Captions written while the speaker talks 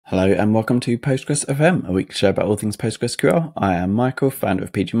Hello and welcome to Postgres FM, a weekly show about all things PostgreSQL. I am Michael, founder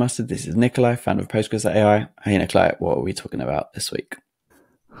of PG Mustard. This is Nikolay, founder of Postgres AI. Hey Nikolay, what are we talking about this week?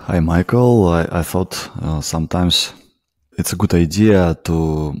 Hi Michael, I thought sometimes it's a good idea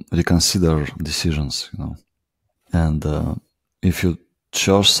to reconsider decisions, and if you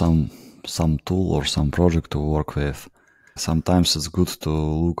choose some tool or some project to work with, sometimes it's good to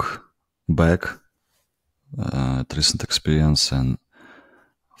look back at recent experience and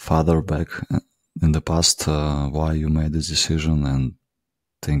further back in the past why you made this decision and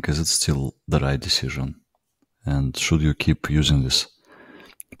think, is it still the right decision? And should you keep using this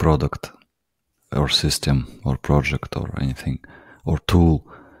product or system or project or anything or tool,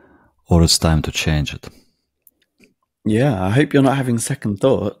 or it's time to change it? Yeah, I hope you're not having second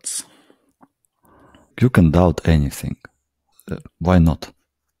thoughts. You can doubt anything. Why not?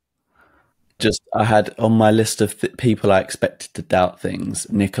 I had on my list of people I expected to doubt things,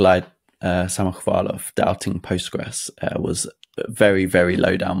 Nikolay Samokhvalov doubting Postgres was very, very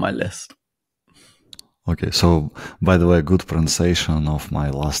low down my list. Okay, so by the way, good pronunciation of my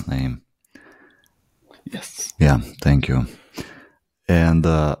last name. Yes. Yeah, thank you. And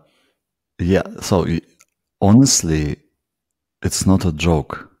so honestly, it's not a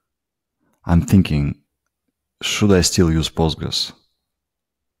joke. I'm thinking, should I still use Postgres?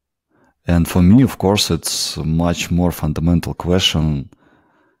 And for me, of course, it's a much more fundamental question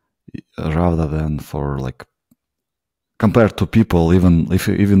rather than for compared to people, even if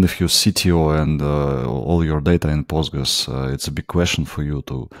you CTO and all your data in Postgres, it's a big question for you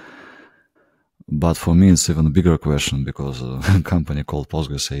too. But for me, it's even a bigger question because a company called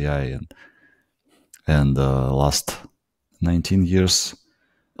Postgres AI and last 19 years,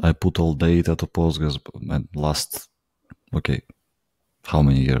 I put all data to Postgres. And how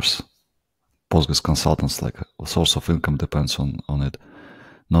many years? Postgres consultants, like a source of income depends on it.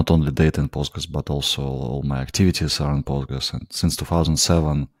 Not only data in Postgres, but also all my activities are in Postgres. And since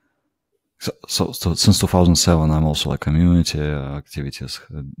 2007, since 2007, I'm also like community activities,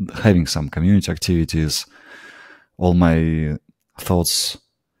 having some community activities. All my thoughts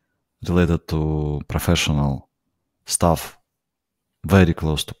related to professional stuff, very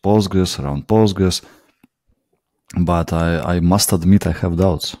close to Postgres, around Postgres. But I must admit I have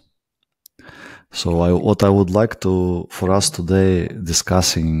doubts. So what I would like for us today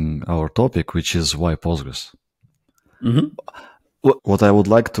discussing our topic, which is why Postgres. Mm-hmm. What I would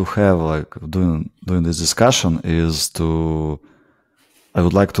like to have doing this discussion is I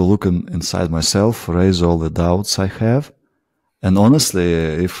would like to look inside myself, raise all the doubts I have. And honestly,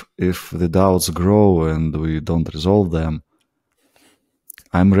 if the doubts grow and we don't resolve them,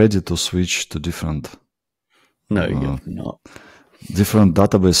 I'm ready to switch to different. No, you're not. Different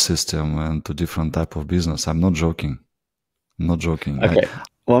database system and to different type of business. I'm not joking. Okay.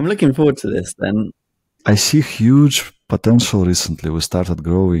 Well, I'm looking forward to this then. I see huge potential recently. We started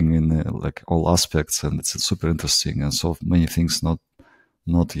growing in all aspects, and it's super interesting, and so many things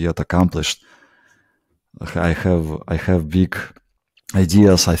not yet accomplished. I have big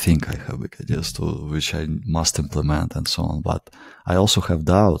ideas. I think I have big ideas too, which I must implement and so on. But I also have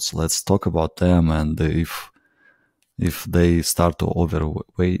doubts. Let's talk about them, and if they start to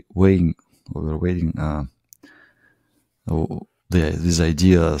overweighting these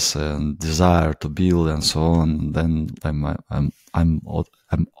ideas and desire to build and so on, then I'm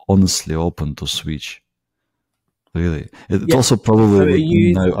honestly open to switch. Really, it also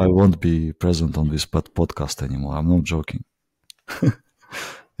probably I won't be present on this podcast anymore. I'm not joking.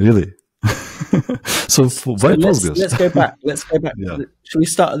 Really. So why Postgres? Let's go back. Yeah. Should we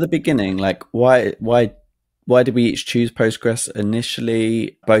start at the beginning? Like why did we each choose Postgres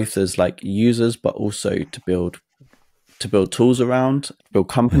initially, both as users, but also to build tools around, build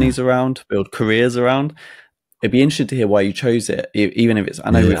companies around, build careers around? It'd be interesting to hear why you chose it, even if I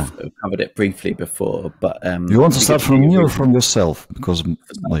know we've covered it briefly before, but you want to start from me or from yourself? Because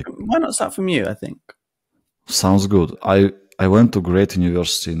why not start from you? I think sounds good. I went to great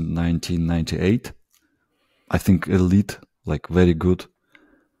university in 1998. I think elite, very good.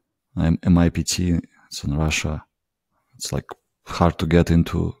 I'm MIPT. It's in Russia. It's hard to get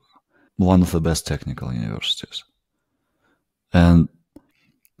into, one of the best technical universities. And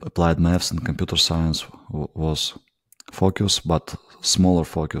applied maths and computer science was focus, but smaller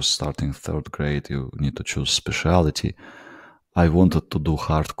focus starting third grade. You need to choose specialty. I wanted to do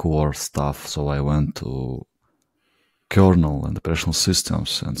hardcore stuff, so I went to kernel and operational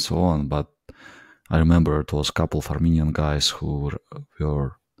systems and so on. But I remember it was a couple of Armenian guys who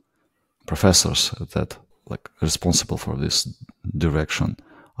were professors that responsible for this direction.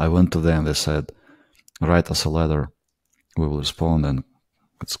 I went to them. They said, write us a letter. We will respond and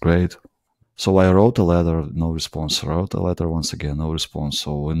it's great. So I wrote a letter, no response. I wrote a letter once again, no response.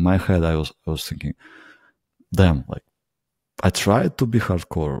 So in my head, I was thinking, damn, like I tried to be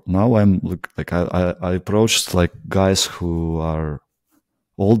hardcore. Now I'm like I approached like guys who are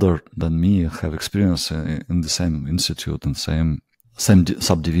older than me, have experience in the same institute and same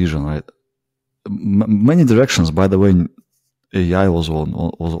subdivision, right? Many directions. By the way, AI was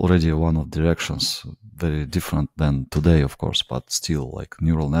already one of directions, very different than today, of course, but still like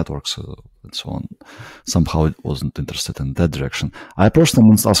neural networks and so on. Somehow it wasn't interested in that direction. I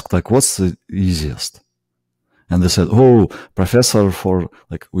personally asked like, what's the easiest? And they said, oh, professor for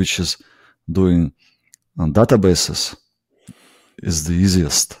like, which is doing databases is the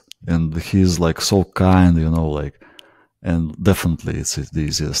easiest. And he's like so kind, you know, like, and definitely it's the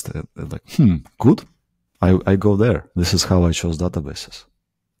easiest. And like, good. I go there. This is how I chose databases.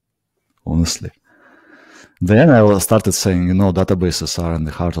 Honestly. Then I started saying, you know, databases are in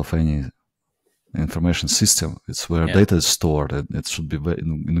the heart of any information system. It's where data is stored, and it should be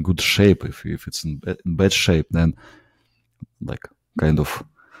in good shape. If it's in bad shape, then like kind of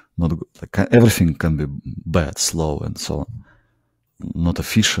not good. Like everything can be bad, slow, and so on. Not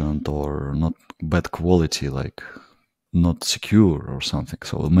efficient or not bad quality, like not secure or something.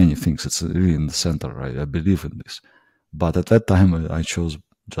 So many things. It's really in the center, right? I believe in this. But at that time, I chose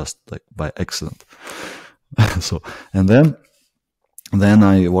just like by accident. So, and then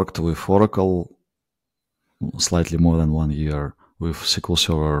I worked with Oracle slightly more than 1 year, with SQL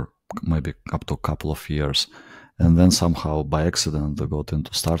Server maybe up to a couple of years. And then somehow by accident, I got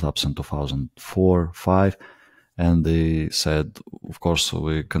into startups in 2004-5. And they said, of course,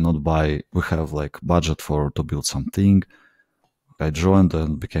 we cannot buy, we have like budget to build something. I joined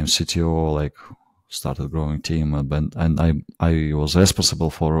and became CTO, like started growing team. And I was responsible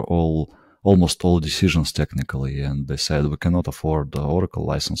for almost all decisions technically. And they said, we cannot afford the Oracle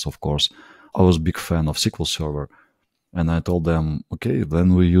license, of course. I was a big fan of SQL Server. And I told them, okay,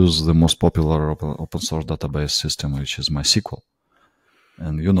 then we use the most popular open source database system, which is MySQL.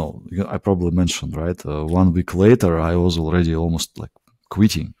 And, you know, I probably mentioned, right? 1 week later, I was already almost like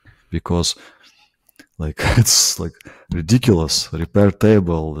quitting because like it's like ridiculous. Repair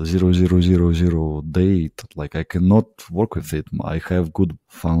table 0000 date. Like I cannot work with it. I have good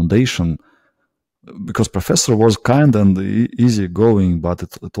foundation because professor was kind and easy going, but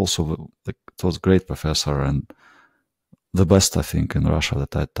it also like it was great professor and the best, I think, in Russia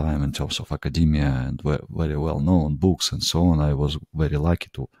at that time in terms of academia and very well-known books and so on. I was very lucky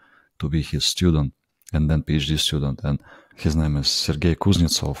to be his student and then PhD student. And his name is Sergei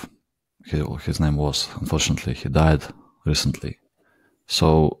Kuznetsov. His name was, unfortunately, he died recently.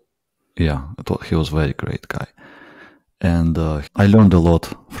 So, yeah, he was a very great guy. And I learned a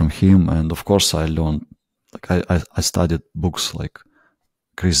lot from him. And, of course, I learned, like I studied books like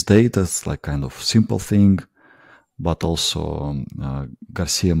Chris Data's, like kind of simple thing, but also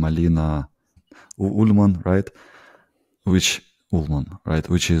Garcia Molina, Ullman, right? Which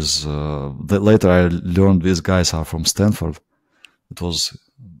is later I learned these guys are from Stanford. It was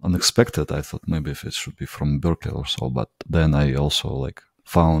unexpected. I thought maybe if it should be from Berkeley or so, but then I also like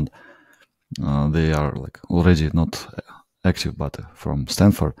found they are like already not active, but from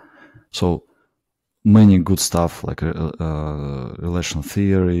Stanford. So many good stuff like relation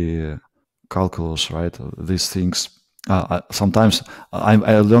theory, calculus, right? These things. Sometimes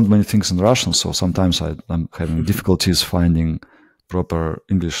I learned many things in Russian, so sometimes I'm having difficulties finding proper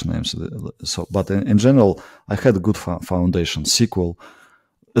English names. So, but in general, I had a good foundation. SQL.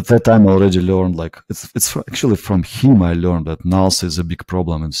 At that time, I already learned like it's actually from him I learned that nulls is a big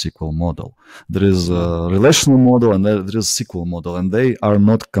problem in SQL model. There is a relational model and there is SQL model, and they are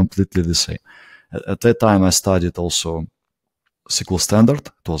not completely the same. At that time, I studied also SQL Standard.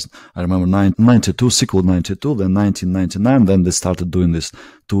 It was, I remember, 92, SQL 92, then 1999. Then they started doing this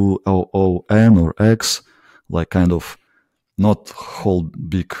 200N or X, like kind of not whole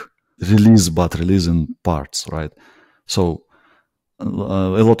big release, but release in parts, right? So a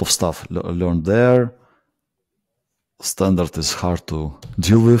lot of stuff learned there. Standard is hard to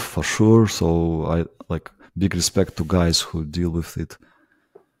deal with for sure. So I like big respect to guys who deal with it.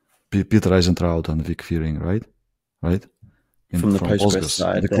 Peter Eisentraut and Vic Fearing, right? From the Postgres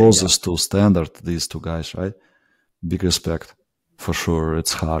side, the closest to Standard, these two guys, right? Big respect, for sure.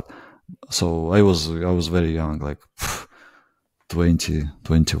 It's hard. So I was very young, like 20,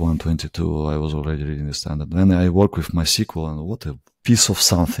 21, 22. I was already reading the Standard. Then I work with MySQL, and what a piece of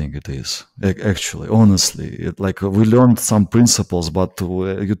something it is. Actually, honestly, like we learned some principles, but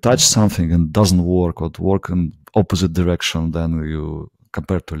you touch something and it doesn't work, or work in opposite direction than you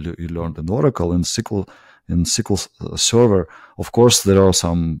compared to you learned in Oracle. In SQL, in SQL Server. Of course, there are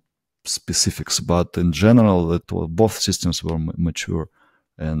some specifics, but in general, both systems were mature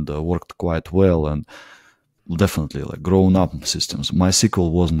and worked quite well, and definitely like grown-up systems.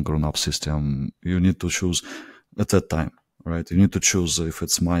 MySQL wasn't grown-up system. You need to choose at that time, right? You need to choose if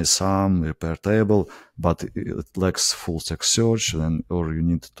it's MySum, repair table, but it lacks full text search, or you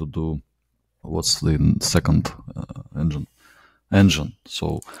need to do what's the second engine.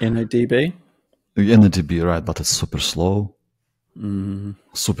 So InnoDB, right? But it's super slow,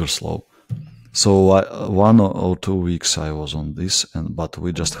 super slow. So 1 or 2 weeks I was on this, but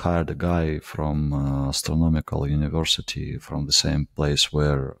we just hired a guy from Astronomical University from the same place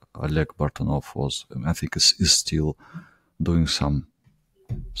where Oleg Bartunov was. I think is still doing some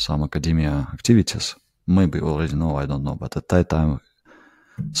academia activities. Maybe already know, I don't know. But at that time,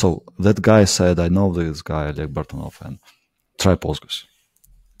 so that guy said, I know this guy Oleg Bartunov, and try Postgres,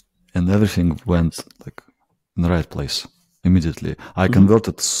 and everything went like in the right place. Immediately, I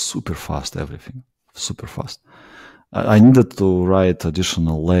converted super fast, everything super fast. I needed to write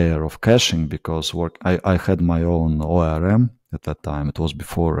additional layer of caching because I had my own ORM at that time. It was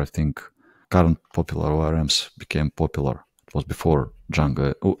before, I think, current popular ORMs became popular. It was before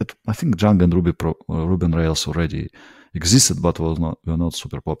Django. I think Django and Ruby on Rails already existed, but were not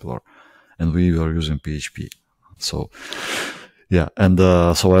super popular, and we were using PHP. So yeah, and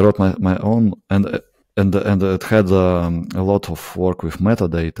so I wrote my own, and it had a lot of work with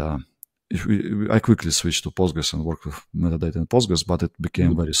metadata. I quickly switched to Postgres and worked with metadata in Postgres, but it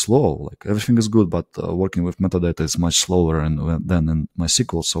became very slow. Like everything is good, but working with metadata is much slower than in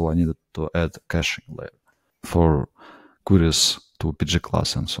MySQL. So I needed to add caching layer for queries to PG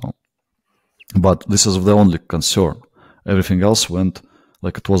class and so on. But this is the only concern. Everything else went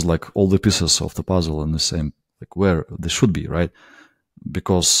like it was like all the pieces of the puzzle in the same, like where they should be, right?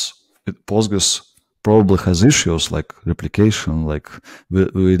 Because Postgres probably has issues like replication, like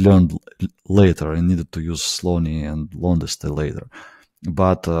we learned later and needed to use Sloaney and Londeste later.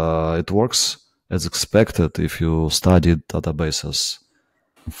 But it works as expected if you studied databases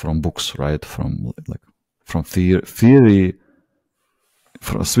from books, right? From theory,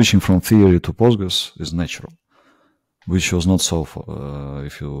 switching from theory to Postgres is natural, which was not so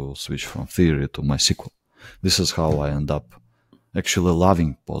if you switch from theory to MySQL. This is how I end up actually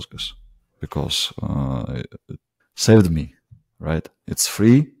loving Postgres, because it saved me, right? It's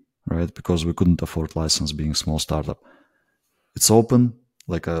free, right? Because we couldn't afford license being small startup. It's open,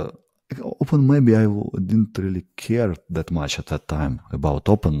 open. Maybe I didn't really care that much at that time about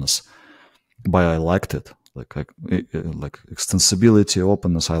openness, but I liked it. Like extensibility,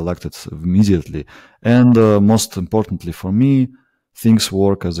 openness, I liked it immediately. And most importantly for me, things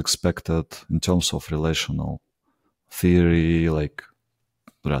work as expected in terms of relational theory, like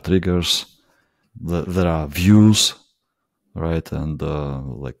there are triggers, there are views, right? And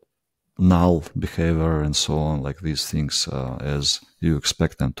like null behavior and so on, like these things as you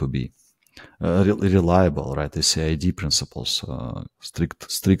expect them to be. Reliable, right? The CID principles,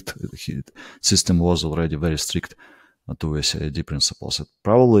 strict system was already very strict to CID principles. It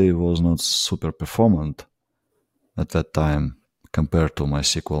probably was not super performant at that time compared to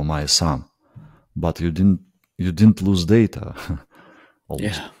MySQL, MySum, but you didn't lose data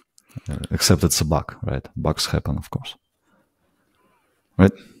almost. Yeah. Except it's a bug, right? Bugs happen, of course,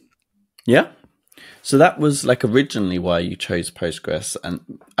 right? Yeah. So that was like originally why you chose Postgres, and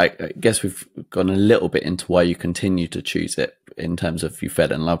I guess we've gone a little bit into why you continue to choose it in terms of you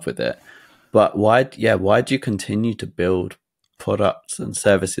fell in love with it. But why do you continue to build products and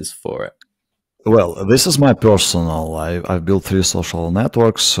services for it? Well, this is my personal. I've built 3 social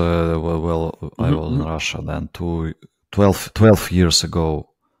networks. I was in Russia then 12 years ago.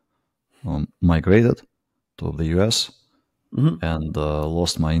 Migrated to the US and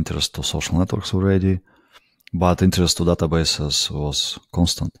lost my interest to social networks already, but interest to databases was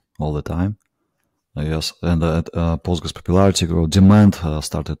constant all the time. Yes, and Postgres popularity grew, demand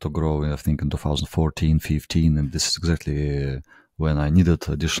started to grow, I think in 2014, 15, and this is exactly when I needed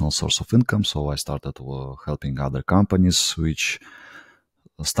additional source of income, so I started helping other companies which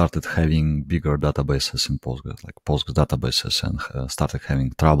started having bigger databases in Postgres, like Postgres databases, and started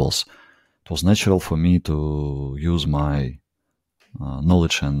having troubles. It was natural for me to use my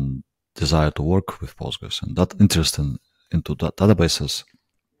knowledge and desire to work with Postgres and that interest into databases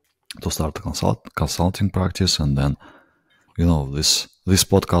to start a consulting practice. And then, this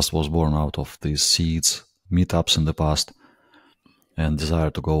podcast was born out of these seeds, meetups in the past, and desire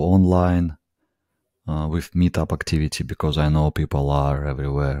to go online with meetup activity, because I know people are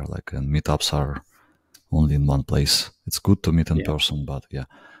everywhere, and meetups are only in one place. It's good to meet in person, but yeah.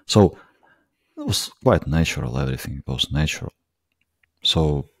 So It was quite natural, everything was natural.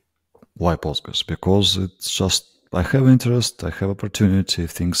 So why Postgres? Because it's just, I have interest, I have opportunity,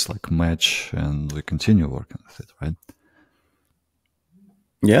 things like match, and we continue working with it, right?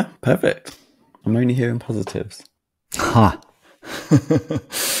 Yeah, perfect. I'm only hearing positives. Ha!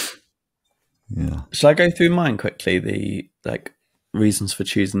 Yeah. Shall I go through mine quickly, the reasons for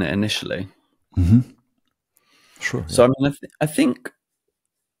choosing it initially? Mm-hmm. Sure. So, I mean, I think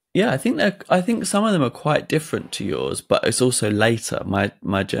some of them are quite different to yours, but it's also later.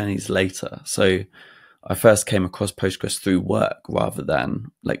 My journey's later. So I first came across Postgres through work rather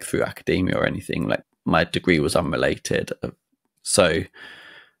than like through academia or anything. Like my degree was unrelated. So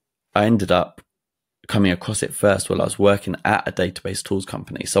I ended up coming across it first while I was working at a database tools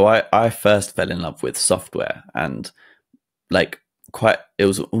company. So I first fell in love with software and it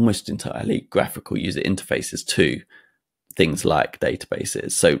was almost entirely graphical user interfaces to things like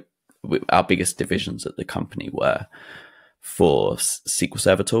databases. So our biggest divisions at the company were for SQL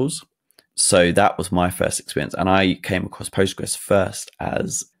Server tools. So that was my first experience. And I came across Postgres first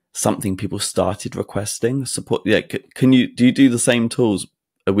as something people started requesting support. Yeah, do you do the same tools?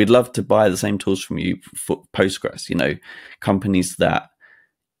 We'd love to buy the same tools from you for Postgres. You know, companies that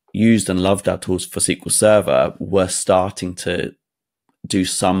used and loved our tools for SQL Server were starting to do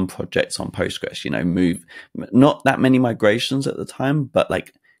some projects on Postgres, you know, move not that many migrations at the time, but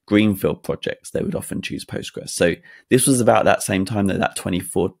like greenfield projects, they would often choose Postgres. So this was about that same time, that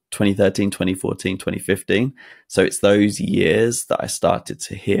 2013, 2014, 2015. So it's those years that I started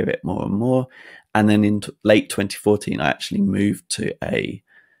to hear it more and more. And then in late 2014, I actually moved to a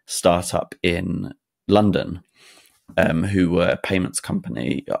startup in London, who were a payments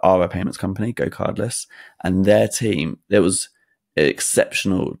company, Go Cardless, and their team, there was an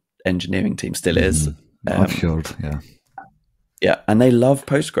exceptional engineering team, still is. I've heard, yeah. Yeah, and they love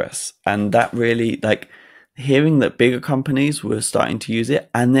Postgres. And that really, like, hearing that bigger companies were starting to use it,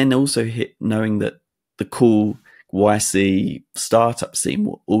 and then also knowing that the cool YC startup scene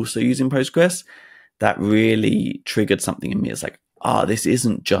were also using Postgres, that really triggered something in me. It's like, this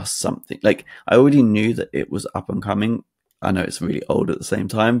isn't just something, like, I already knew that it was up and coming. I know it's really old at the same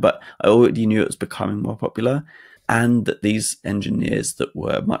time, but I already knew it was becoming more popular, and that these engineers that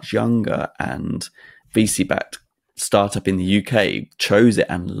were much younger and VC-backed startup in the UK chose it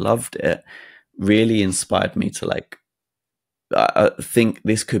and loved it really inspired me to I think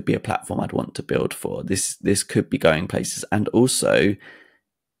this could be a platform I'd want to build for. This could be going places, and also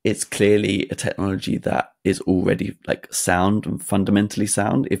it's clearly a technology that is already like sound and fundamentally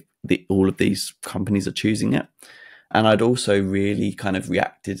sound if all of these companies are choosing it. And I'd also really kind of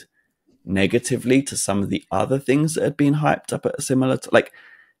reacted negatively to some of the other things that had been hyped up at a similar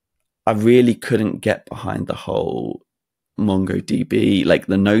I really couldn't get behind the whole MongoDB, like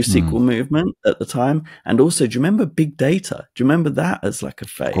the NoSQL movement at the time. And also, do you remember big data? Do you remember that as like a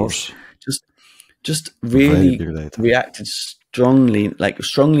phase? Of course. Just really reacted strongly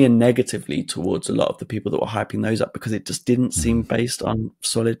and negatively towards a lot of the people that were hyping those up, because it just didn't seem based on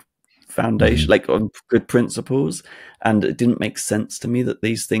solid foundation, like on good principles. And it didn't make sense to me that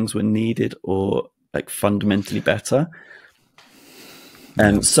these things were needed or like fundamentally better.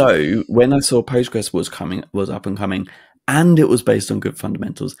 And so when I saw Postgres was up and coming, and it was based on good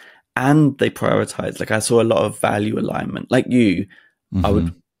fundamentals, and they prioritized, like I saw a lot of value alignment, like you,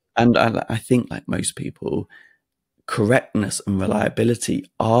 I think like most people, correctness and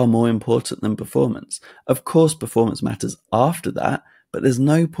reliability are more important than performance. Of course, performance matters after that, but there's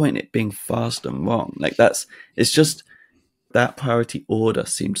no point in it being fast and wrong. It's just that priority order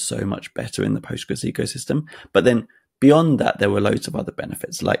seemed so much better in the Postgres ecosystem. But then beyond that, there were loads of other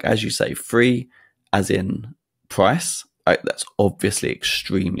benefits. Like, as you say, free as in price. That's obviously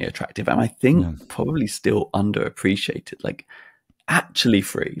extremely attractive. And I think probably still underappreciated, like actually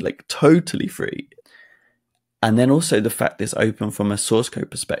free, like totally free. And then also the fact it's open from a source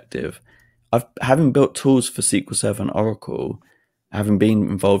code perspective. Having built tools for SQL Server and Oracle, having been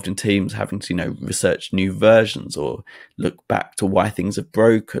involved in teams, having to, research new versions or look back to why things are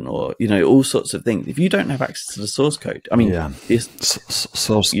broken or, all sorts of things. If you don't have access to the source code, I mean,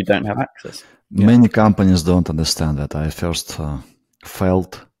 you don't have access. Many companies don't understand that. I first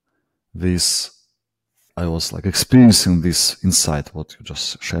felt this, I was like experiencing this insight, what you're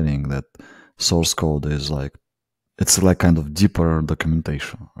just sharing, that source code is like, it's like kind of deeper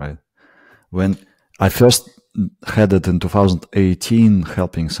documentation, right? When I first had it in 2018,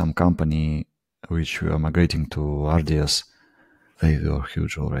 helping some company which we are migrating to RDS. They were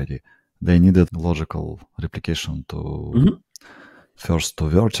huge already. They needed logical replication to first to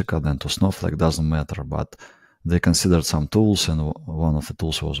Vertica, then to Snowflake, doesn't matter. But they considered some tools, and one of the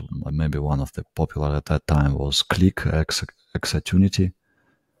tools was maybe one of the popular at that time was Click Exatunity.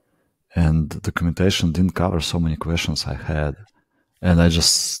 And the documentation didn't cover so many questions I had. And I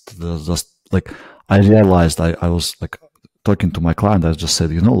just like, I realized I was like talking to my client. I just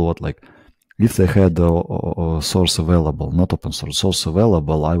said, you know what, like if they had a source available, not open source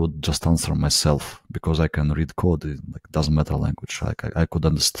available, I would just answer myself because I can read code. It like, doesn't matter language. Like I could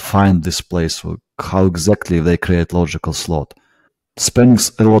find this place, how exactly they create logical slot. Spending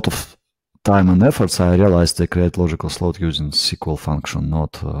a lot of time and efforts, I realized they create logical slot using SQL function,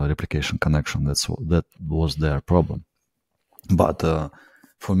 not replication connection. That was their problem. But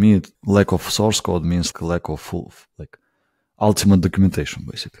for me, lack of source code means lack of ultimate documentation,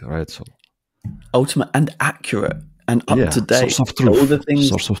 basically, right? So ultimate and accurate and up to date. Source of truth. All the things,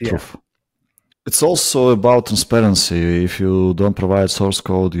 source of truth. It's also about transparency. If you don't provide source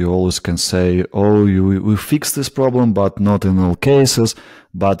code, you always can say, oh, we fixed this problem, but not in all cases.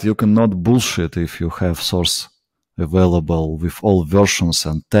 But you cannot bullshit if you have source available with all versions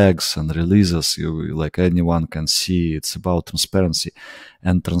and tags and releases. Like anyone can see. It's about transparency.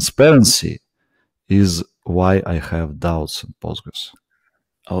 And transparency is why I have doubts in Postgres.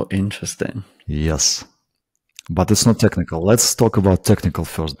 Oh, interesting. Yes. But it's not technical. Let's talk about technical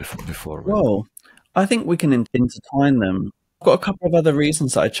first before. Well, I think we can intertwine them. I've got a couple of other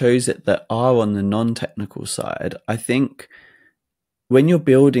reasons that I chose it that are on the non-technical side. I think when you're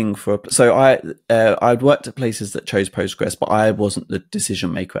building so I'd worked at places that chose Postgres, but I wasn't the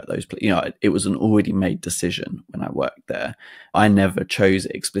decision maker at those places. You know, it was an already made decision when I worked there. I never chose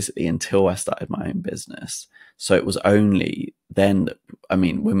it explicitly until I started my own business. So it was only then that, I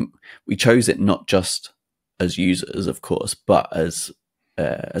mean, when we chose it, not just as users, of course, but as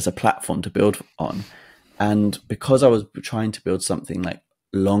a platform to build on. And because I was trying to build something like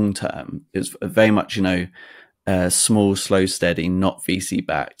long term, it was very much, you know, small, slow, steady, not VC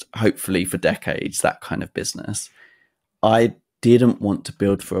backed, hopefully for decades, that kind of business. I didn't want to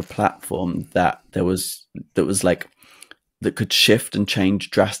build for a platform that that could shift and change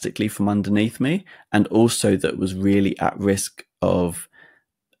drastically from underneath me, and also that was really at risk of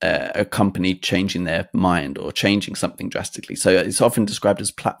a company changing their mind or changing something drastically. So it's often described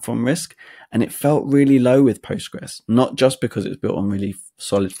as platform risk, and it felt really low with Postgres, not just because it was built on really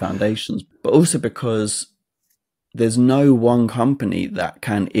solid foundations, but also because there's no one company that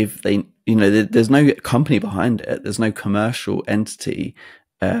can, if they, you know, there's no company behind it. There's no commercial entity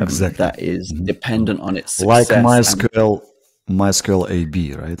exactly. that is dependent on its success. Like MySQL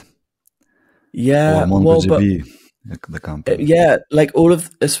AB, right? Yeah. Or MongoDB. The company. Yeah, like all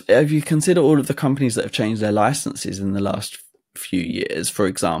of, if you consider all of the companies that have changed their licenses in the last few years, for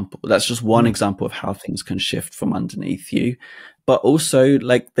example, that's just one example of how things can shift from underneath you. But also,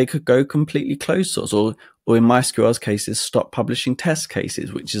 like, they could go completely closed source, or in MySQL's cases, stop publishing test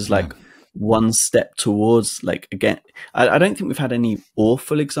cases, which is like one step towards, like, again, I don't think we've had any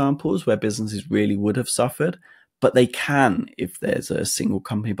awful examples where businesses really would have suffered, but they can if there's a single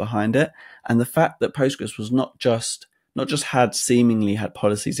company behind it. And the fact that Postgres was not just seemingly had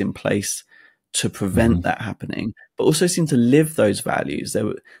policies in place to prevent that happening, but also seemed to live those values.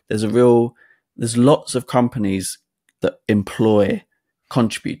 There's lots of companies that employ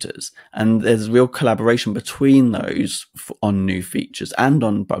contributors, and there's real collaboration between those on new features and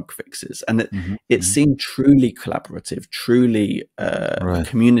on bug fixes. And it seemed truly collaborative, truly a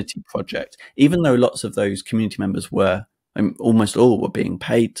community project, even though lots of those community members were, almost all were being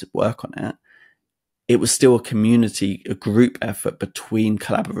paid to work on it. It was still a group effort between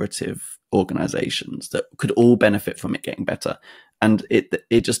collaborative organizations that could all benefit from it getting better. And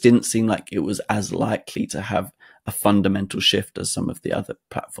it just didn't seem like it was as likely to have a fundamental shift as some of the other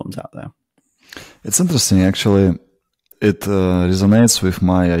platforms out there. It's interesting, actually. It resonates with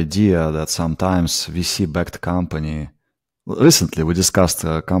my idea that sometimes VC-backed company. Recently, we discussed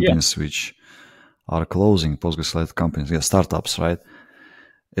companies which are closing, Postgres-related companies, startups, right?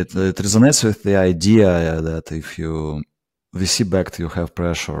 It resonates with the idea that if you VC-backed, you have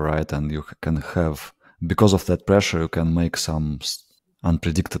pressure, right? And you can have, because of that pressure, you can make some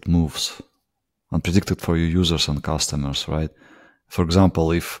unpredicted moves. Unpredicted for your users and customers, right? For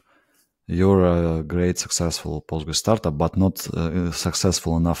example, if you're a great, successful Postgres startup, but not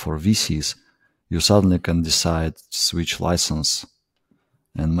successful enough for VCs, you suddenly can decide to switch license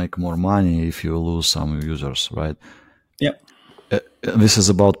and make more money if you lose some users, right? Yep. This is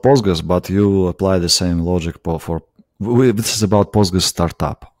about Postgres, but you apply the same logic this is about Postgres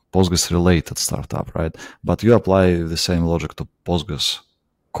startup, Postgres-related startup, right? But you apply the same logic to Postgres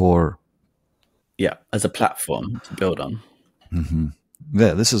core. Yeah, as a platform to build on.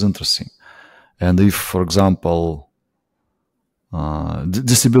 Yeah, this is interesting. And if, for example,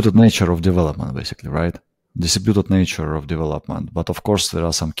 distributed nature of development, basically, right? Distributed nature of development. But of course, there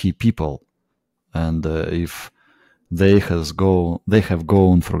are some key people, and if they have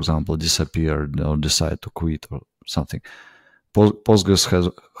gone, for example, disappeared or decide to quit or something, Postgres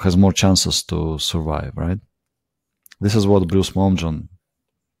has more chances to survive, right? This is what Bruce Momjon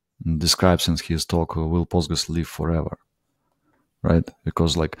describes in his talk, Will Postgres Live Forever? Right?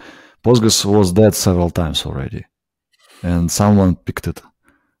 Because like Postgres was dead several times already, and someone picked it.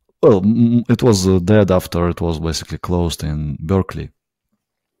 Well, it was dead after it was basically closed in Berkeley,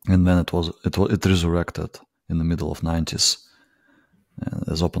 and then it resurrected in the middle of 90s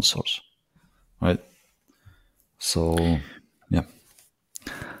as open source, right? So, yeah.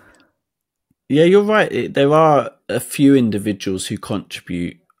 Yeah, you're right. There are a few individuals who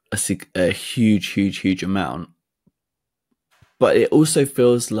contribute a huge amount, but it also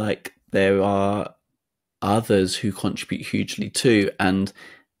feels like there are others who contribute hugely too. And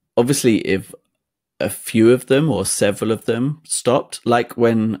obviously, if a few of them or several of them stopped, like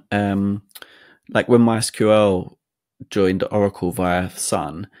when MySQL joined Oracle via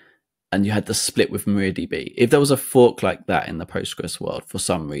Sun, and you had the split with MariaDB. If there was a fork like that in the Postgres world for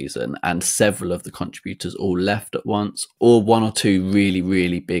some reason, and several of the contributors all left at once, or one or two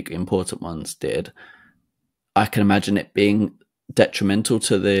really big important ones did, I can imagine it being detrimental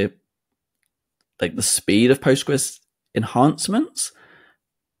to the speed of Postgres enhancements.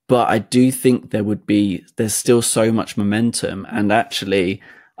 But I do think there's still so much momentum, and actually,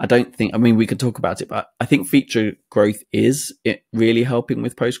 we could talk about it, but I think feature growth is really helping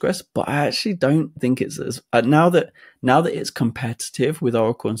with Postgres, but I actually don't think it's as, now that it's competitive with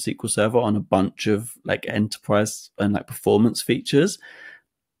Oracle and SQL Server on a bunch of like enterprise and like performance features,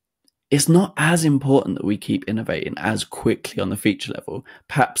 it's not as important that we keep innovating as quickly on the feature level.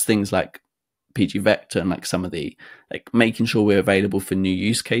 Perhaps things like PG Vector and like some of the, like making sure we're available for new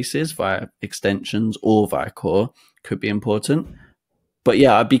use cases via extensions or via core could be important. But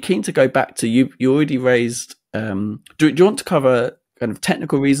yeah, I'd be keen to go back to you. You already raised. Do you want to cover kind of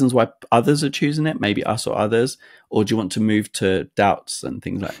technical reasons why others are choosing it, maybe us or others, or do you want to move to doubts and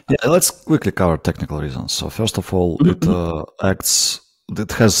things like that? Yeah, let's quickly cover technical reasons. So first of all,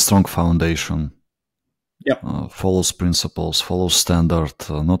 it has strong foundation. Yeah, follows principles, follows standard,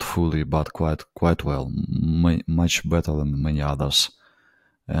 not fully, but quite well, much better than many others.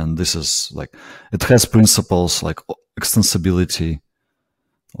 And this is like, it has principles like extensibility,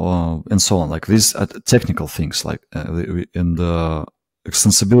 and so on, like these technical things, like and the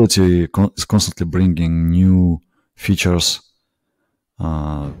extensibility is constantly bringing new features.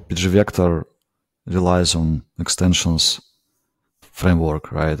 pgvector relies on extensions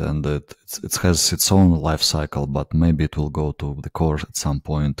framework, right? And it has its own life cycle, but maybe it will go to the core at some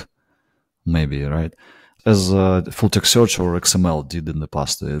point, maybe, right? As full text search or XML did in the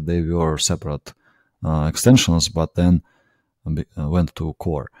past, they were separate extensions, but then went to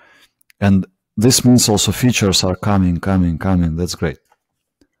core. And this means also features are coming. That's great.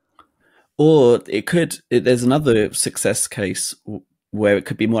 Or there's another success case where it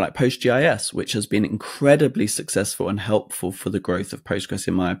could be more like PostGIS, which has been incredibly successful and helpful for the growth of Postgres,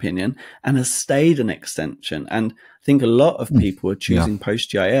 in my opinion, and has stayed an extension. And I think a lot of people are choosing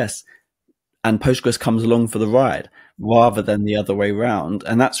PostGIS, and Postgres comes along for the ride rather than the other way around.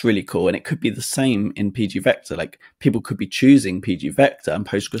 And that's really cool. And it could be the same in PG Vector. Like people could be choosing PG Vector and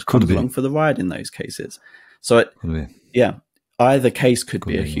Postgres comes along for the ride in those cases. So either case could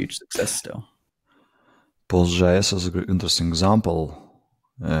be a huge success still. PostGIS is an interesting example.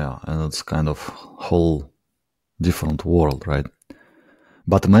 Yeah, and it's kind of whole different world, right?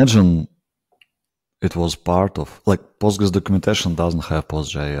 But imagine it was part of, like, Postgres documentation doesn't have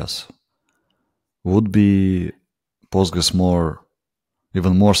PostGIS. Would be Postgres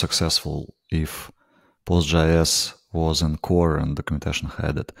even more successful if PostGIS was in core and documentation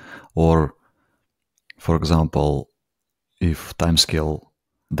had it? Or, for example, if Timescale,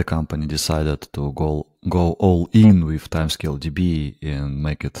 the company, decided to go all in with Timescale DB and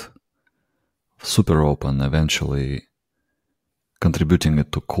make it super open, eventually contributing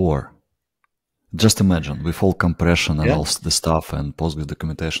it to core. Just imagine, with all compression and all the stuff, and Postgres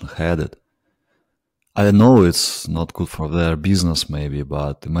documentation had it. I know it's not good for their business maybe,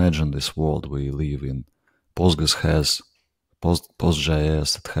 but imagine this world we live in. Postgres has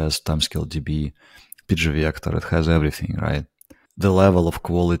PostGIS, it has Timescale DB, pgvector, it has everything, right? The level of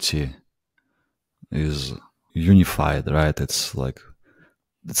quality is unified, right? It's like,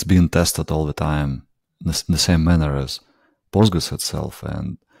 it's being tested all the time in the same manner as Postgres itself,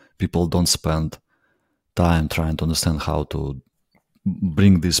 and people don't spend time trying to understand how to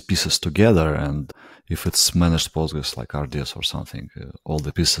bring these pieces together. And if it's managed Postgres like RDS or something, all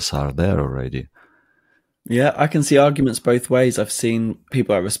the pieces are there already. Yeah, I can see arguments both ways. I've seen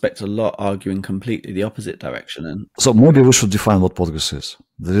people I respect a lot arguing completely the opposite direction. And so maybe we should define what Postgres is.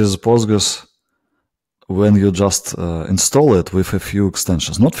 There is Postgres when you just install it with a few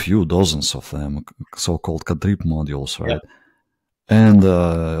extensions, not few, dozens of them, so-called contrib modules, right? Yeah. And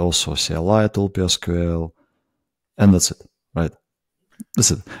also CLI tool PSQL, and that's it, right?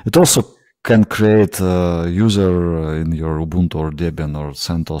 That's it. It also can create a user in your Ubuntu or Debian or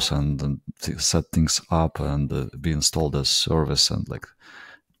CentOS and set things up and be installed as service and like,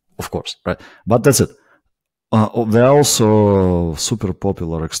 of course, right? But that's it. There are also super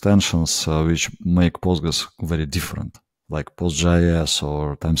popular extensions which make Postgres very different, like PostGIS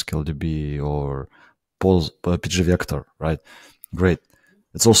or TimescaleDB or pgvector, right? Great.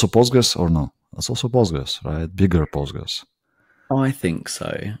 It's also Postgres or no? It's also Postgres, right? Bigger Postgres. I think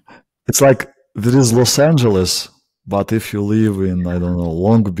so. It's like there is Los Angeles, but if you live in, I don't know,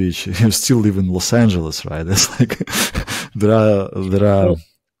 Long Beach, you still live in Los Angeles, right? It's like there are,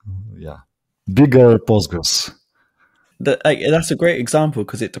 yeah, bigger Postgres. That's a great example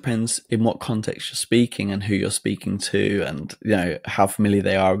because it depends in what context you're speaking and who you're speaking to, and how familiar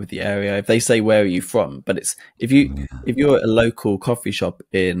they are with the area. If they say where are you from, but it's if you're at a local coffee shop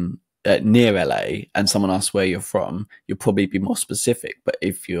in near LA and someone asks where you're from, you'll probably be more specific. But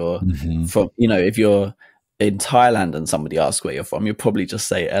if you're from, if you're in Thailand and somebody asks where you're from, you'll probably just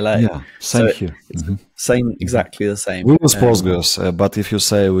say LA. Yeah, same here. Same, exactly the same. We use Postgres, but if you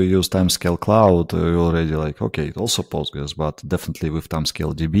say we use Timescale Cloud, you're already like, okay, also Postgres, but definitely with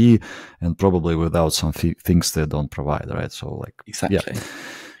Timescale DB and probably without some things they don't provide, right? So like, exactly. Yeah.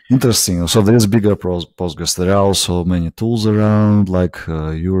 Interesting. So there is bigger Postgres. There are also many tools around, like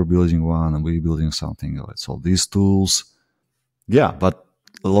you're building one and we're building something. So these tools, yeah, but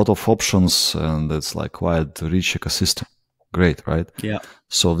a lot of options and it's like quite a rich ecosystem. Great, right? Yeah.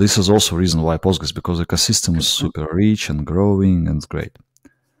 So this is also a reason why Postgres, because the ecosystem is super rich and growing and it's great.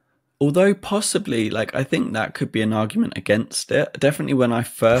 Although possibly, I think that could be an argument against it. Definitely when I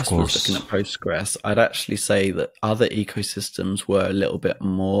first was looking at Postgres, I'd actually say that other ecosystems were a little bit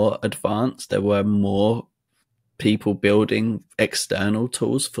more advanced. There were more people building external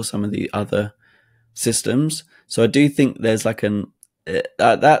tools for some of the other systems. So I do think there's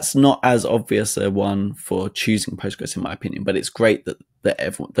that's not as obvious a one for choosing Postgres in my opinion, but it's great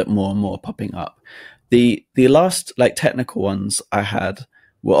that more and more are popping up. The last technical ones I had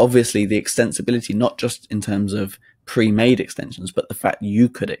were obviously the extensibility, not just in terms of pre-made extensions, but the fact you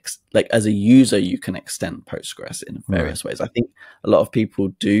could as a user you can extend Postgres in various ways. I think a lot of people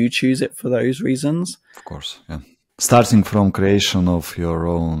do choose it for those reasons. Of course, yeah. Starting from creation of your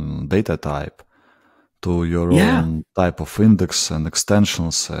own data type to your own type of index and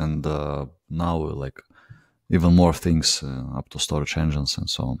extensions, and now even more things up to storage engines and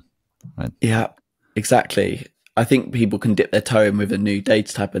so on, right? Yeah, exactly. I think people can dip their toe in with a new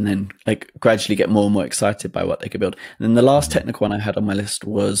data type and then gradually get more and more excited by what they could build. And then the last technical one I had on my list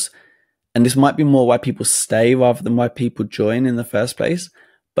was, and this might be more why people stay rather than why people join in the first place,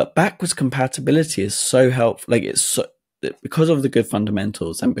 but backwards compatibility is so helpful. It's because of the good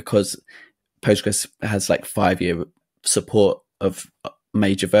fundamentals and because Postgres has 5-year support of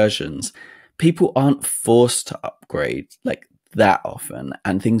major versions, people aren't forced to upgrade that often,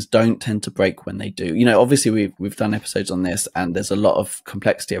 and things don't tend to break when they do. Obviously we've done episodes on this, and there's a lot of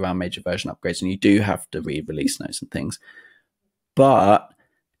complexity around major version upgrades, and you do have to read release notes and things. But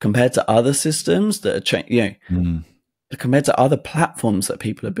compared to other systems that are compared to other platforms that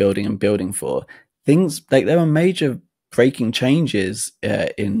people are building for, things there are major breaking changes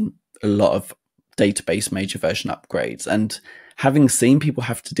in a lot of database major version upgrades, and having seen people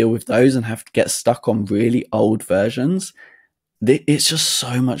have to deal with those and have to get stuck on really old versions, it's just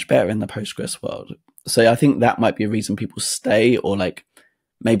so much better in the Postgres world. So I think that might be a reason people stay, or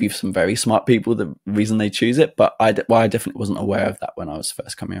maybe some very smart people, the reason they choose it. But I definitely wasn't aware of that when I was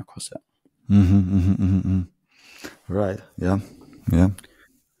first coming across it. Right. Yeah.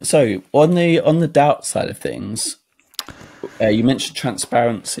 So on the doubt side of things, you mentioned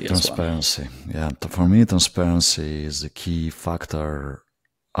transparency as well. Transparency. Yeah. For me, transparency is the key factor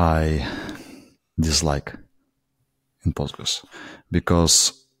I dislike in Postgres,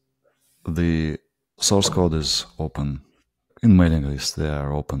 because the source code is open. In mailing lists, they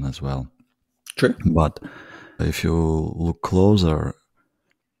are open as well. True. But if you look closer,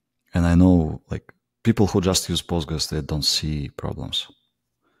 and I know people who just use Postgres, they don't see problems.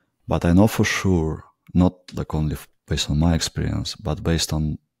 But I know for sure, not only based on my experience, but based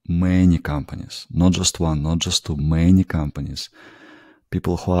on many companies, not just one, not just two, many companies,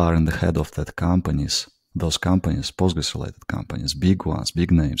 people who are in the head of those companies, Postgres-related companies, big ones,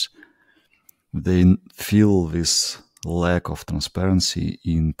 big names, they feel this lack of transparency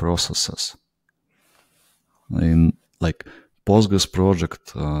in processes. In like Postgres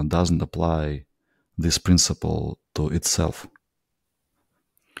project doesn't apply this principle to itself.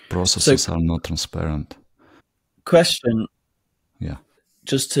 Processes are not transparent. Question. Yeah.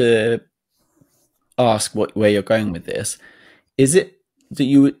 Just to ask where you're going with this, is it that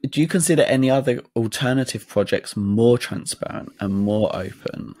do you consider any other alternative projects more transparent and more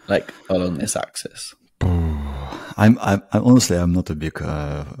open, like along this axis? I'm honestly, I'm not a big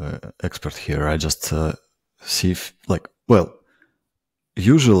expert here. I just see if,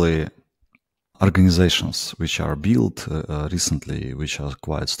 usually organizations which are built recently, which are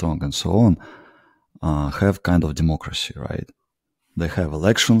quite strong and so on, have kind of democracy, right? They have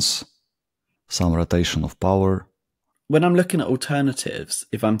elections, some rotation of power. When I'm looking at alternatives,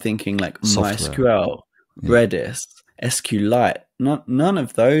 if I'm thinking like Software. MySQL, Redis, SQLite, none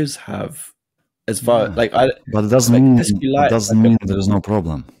of those have as far but it doesn't mean there is no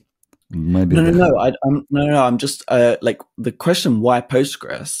problem. Maybe I'm just the question why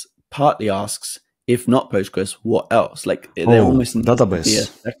Postgres partly asks, if not Postgres, what else? Like there almost needs database. To be a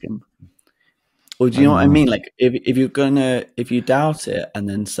second. Or do you know what I mean? Like if you doubt it and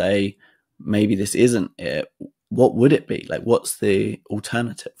then say maybe this isn't it, what would it be? Like what's the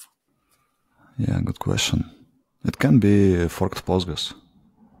alternative? Yeah, good question. It can be forked Postgres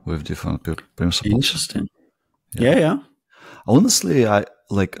with different principles. Interesting. Yeah. Honestly, I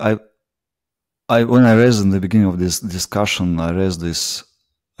when I raised in the beginning of this discussion, I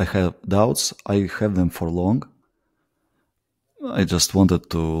have doubts. I have them for long. I just wanted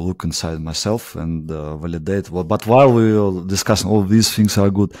to look inside myself and validate. But while we were discussing all these things are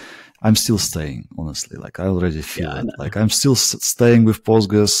good, I'm still staying, honestly. Like I already feel it. Like I'm still staying with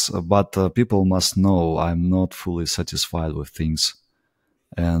Postgres, but people must know I'm not fully satisfied with things.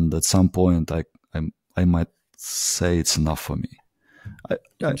 And at some point, I might say it's enough for me. I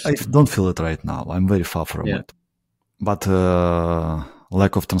don't feel it right now. I'm very far from it. But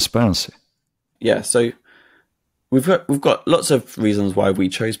lack of transparency. Yeah, so we've got lots of reasons why we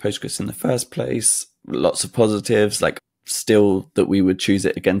chose Postgres in the first place. Lots of positives, like still that we would choose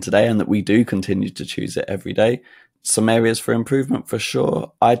it again today and that we do continue to choose it every day. Some areas for improvement for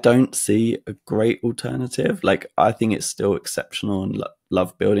sure. I don't see a great alternative. Like I think it's still exceptional and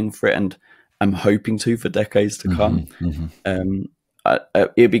love building for it, and I'm hoping to for decades to come.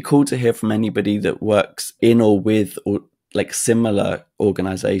 It'd be cool to hear from anybody that works in or with or like similar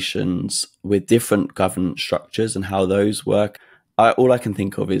organizations with different governance structures and how those work. All I can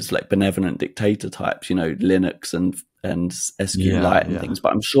think of is like benevolent dictator types, you know, Linux and SQLite and things.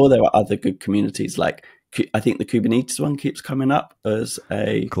 But I'm sure there are other good communities. Like I think the Kubernetes one keeps coming up as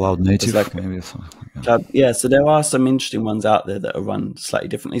a cloud native, maybe. So there are some interesting ones out there that are run slightly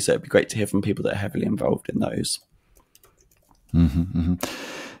differently. So it'd be great to hear from people that are heavily involved in those.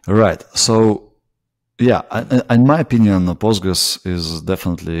 Right. So, yeah, in my opinion, Postgres is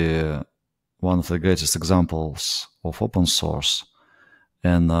definitely one of the greatest examples of open source,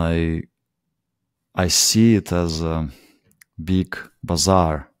 and I see it as a big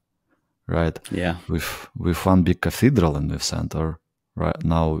bazaar, right? Yeah. With one big cathedral in the center, right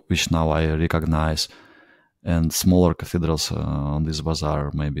now, which now I recognize, and smaller cathedrals on this bazaar,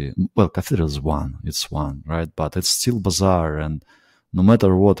 maybe. Well, cathedral is it's one, right? But it's still bazaar, and no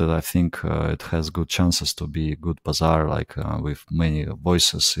matter what, I think it has good chances to be a good bazaar, like with many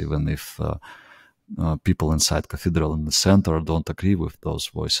voices, even if people inside cathedral in the center don't agree with those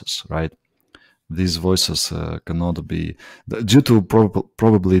voices, right? These voices cannot be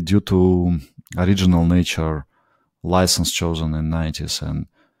probably due to original nature license chosen in 90s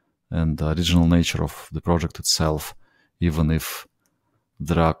and the original nature of the project itself. Even if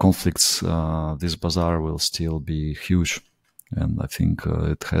there are conflicts, this bazaar will still be huge. And I think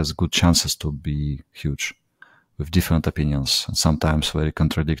it has good chances to be huge with different opinions and sometimes very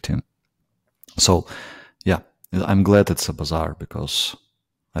contradicting. So, yeah, I'm glad it's a bazaar because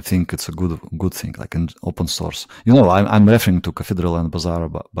I think it's a good thing, like in open source. You know, I'm referring to Cathedral and Bazaar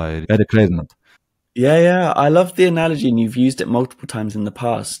by Eric Raymond. Yeah. I love the analogy, and you've used it multiple times in the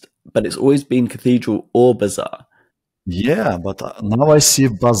past, but it's always been cathedral or bazaar. Yeah, but now I see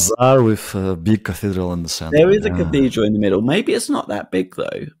bazaar with a big cathedral in the center. There is a cathedral in the middle. Maybe it's not that big,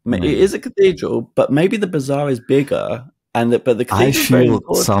 though. It is a cathedral, but maybe the bazaar is bigger. But the I feel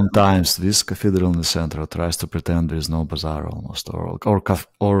sometimes this cathedral in the center tries to pretend there is no bazaar almost, or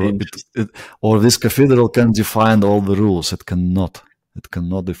this cathedral can define all the rules. It cannot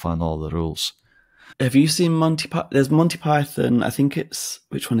define all the rules. Have you seen Monty Python? There's Monty Python. I think it's,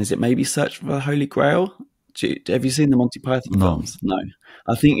 which one is it? Maybe Search for the Holy Grail. Have you seen the Monty Python films? No.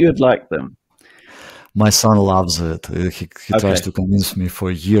 I think you would like them. My son loves it. He tries to convince me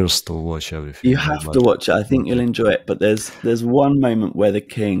for years to watch everything. You have to watch it. I think you'll enjoy it. But there's one moment where the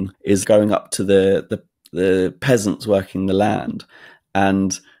king is going up to the peasants working the land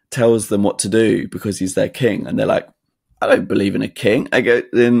and tells them what to do because he's their king, and they're like, I don't believe in a king. I go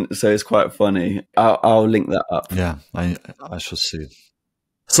in, so it's quite funny. I'll link that up. Yeah, I should see it.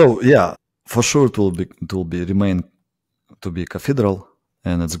 So yeah, for sure it will remain to be cathedral,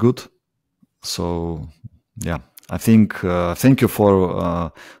 and it's good. So yeah, I think thank you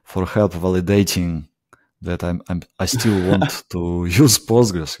for help validating that I still want to use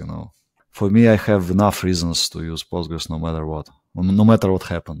Postgres. You know, for me, I have enough reasons to use Postgres no matter what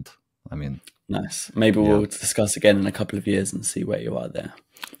happened. I mean, nice. Maybe we'll discuss again in a couple of years and see where you are there.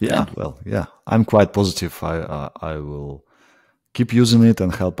 Yeah, well, yeah, I'm quite positive. I will keep using it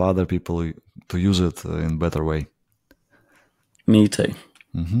and help other people to use it in a better way. Me too.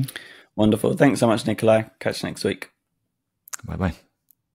 Wonderful. Thanks so much, Nikolay. Catch you next week. Bye-bye.